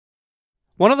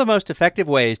One of the most effective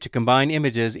ways to combine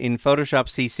images in Photoshop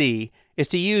CC is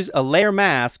to use a layer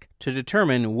mask to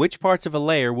determine which parts of a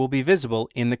layer will be visible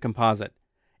in the composite.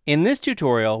 In this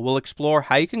tutorial, we'll explore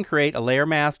how you can create a layer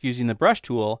mask using the brush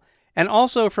tool and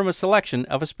also from a selection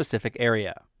of a specific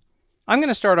area. I'm going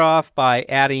to start off by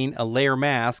adding a layer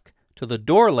mask to the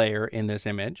door layer in this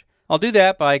image. I'll do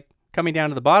that by coming down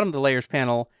to the bottom of the Layers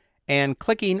panel and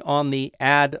clicking on the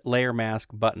Add Layer Mask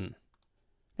button.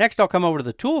 Next, I'll come over to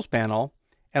the Tools panel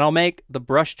and I'll make the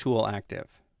brush tool active.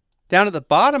 Down at the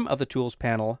bottom of the Tools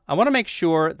panel, I want to make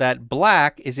sure that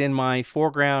black is in my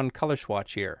foreground color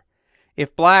swatch here.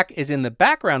 If black is in the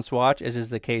background swatch, as is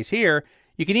the case here,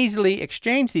 you can easily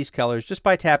exchange these colors just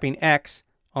by tapping X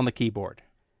on the keyboard.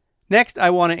 Next, I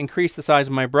want to increase the size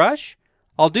of my brush.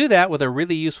 I'll do that with a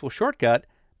really useful shortcut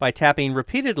by tapping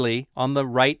repeatedly on the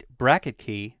right bracket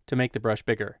key to make the brush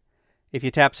bigger. If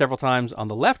you tap several times on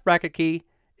the left bracket key,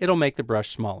 it'll make the brush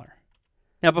smaller.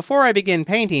 Now, before I begin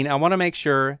painting, I want to make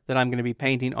sure that I'm going to be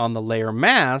painting on the layer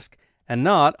mask and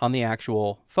not on the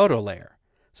actual photo layer.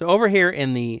 So over here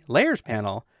in the Layers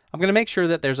panel, I'm going to make sure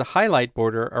that there's a highlight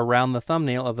border around the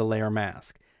thumbnail of the layer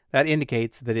mask. That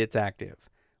indicates that it's active.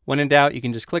 When in doubt, you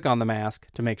can just click on the mask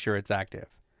to make sure it's active.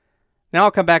 Now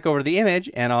I'll come back over to the image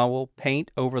and I will paint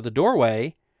over the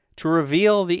doorway to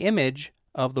reveal the image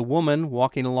of the woman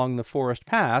walking along the forest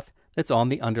path that's on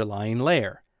the underlying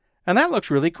layer. And that looks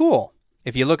really cool.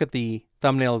 If you look at the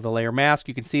thumbnail of the layer mask,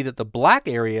 you can see that the black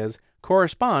areas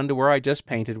correspond to where I just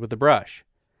painted with the brush.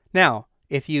 Now,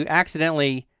 if you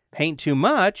accidentally paint too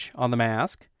much on the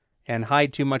mask and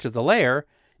hide too much of the layer,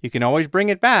 you can always bring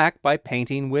it back by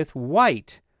painting with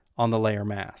white on the layer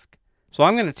mask. So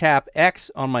I'm going to tap X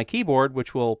on my keyboard,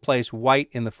 which will place white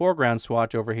in the foreground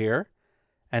swatch over here.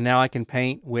 And now I can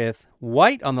paint with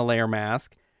white on the layer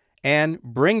mask and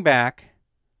bring back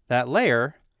that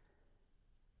layer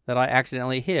that I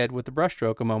accidentally hid with the brush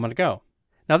stroke a moment ago.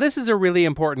 Now this is a really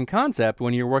important concept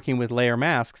when you're working with layer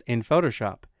masks in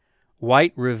Photoshop.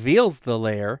 White reveals the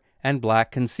layer and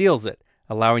black conceals it,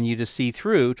 allowing you to see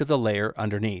through to the layer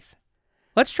underneath.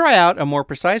 Let's try out a more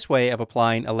precise way of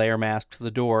applying a layer mask to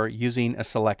the door using a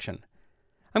selection.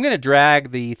 I'm going to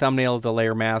drag the thumbnail of the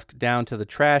layer mask down to the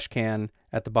trash can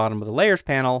at the bottom of the Layers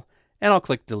panel, and I'll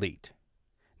click Delete.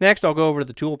 Next, I'll go over to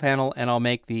the Tool panel and I'll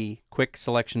make the Quick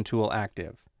Selection tool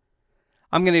active.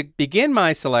 I'm going to begin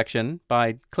my selection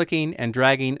by clicking and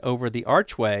dragging over the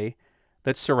archway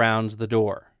that surrounds the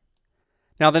door.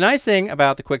 Now, the nice thing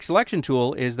about the Quick Selection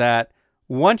tool is that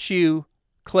once you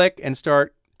click and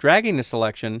start dragging the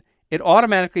selection, it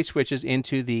automatically switches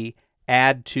into the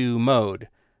Add To mode.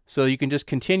 So you can just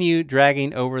continue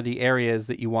dragging over the areas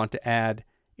that you want to add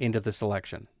into the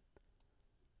selection.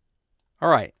 All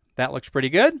right, that looks pretty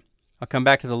good. I'll come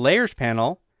back to the Layers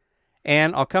panel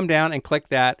and I'll come down and click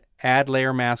that Add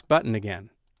Layer Mask button again.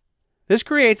 This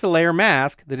creates a layer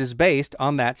mask that is based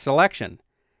on that selection.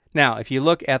 Now, if you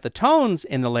look at the tones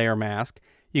in the layer mask,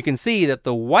 you can see that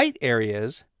the white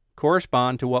areas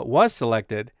correspond to what was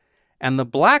selected, and the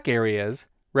black areas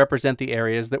represent the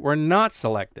areas that were not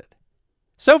selected.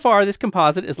 So far, this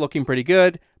composite is looking pretty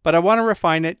good, but I want to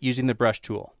refine it using the brush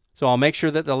tool. So I'll make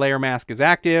sure that the layer mask is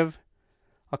active.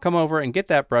 I'll come over and get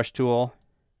that brush tool.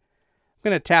 I'm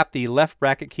going to tap the left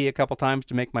bracket key a couple times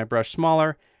to make my brush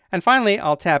smaller. And finally,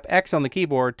 I'll tap X on the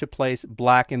keyboard to place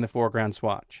black in the foreground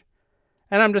swatch.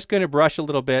 And I'm just going to brush a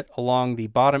little bit along the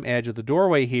bottom edge of the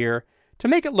doorway here to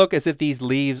make it look as if these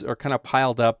leaves are kind of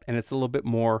piled up and it's a little bit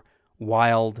more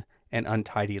wild and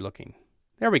untidy looking.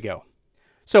 There we go.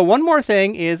 So one more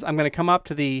thing is I'm going to come up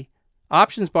to the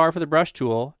options bar for the brush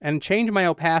tool and change my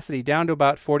opacity down to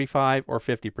about 45 or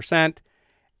 50%.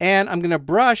 And I'm going to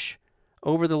brush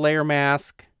over the layer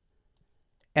mask,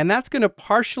 and that's going to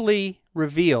partially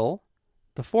reveal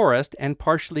the forest and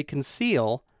partially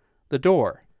conceal the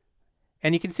door.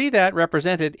 And you can see that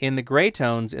represented in the gray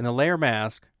tones in the layer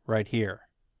mask right here.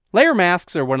 Layer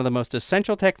masks are one of the most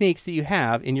essential techniques that you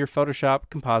have in your Photoshop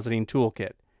compositing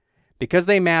toolkit. Because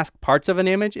they mask parts of an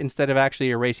image instead of actually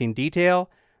erasing detail,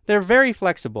 they're very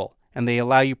flexible and they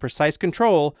allow you precise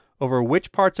control over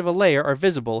which parts of a layer are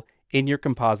visible in your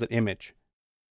composite image.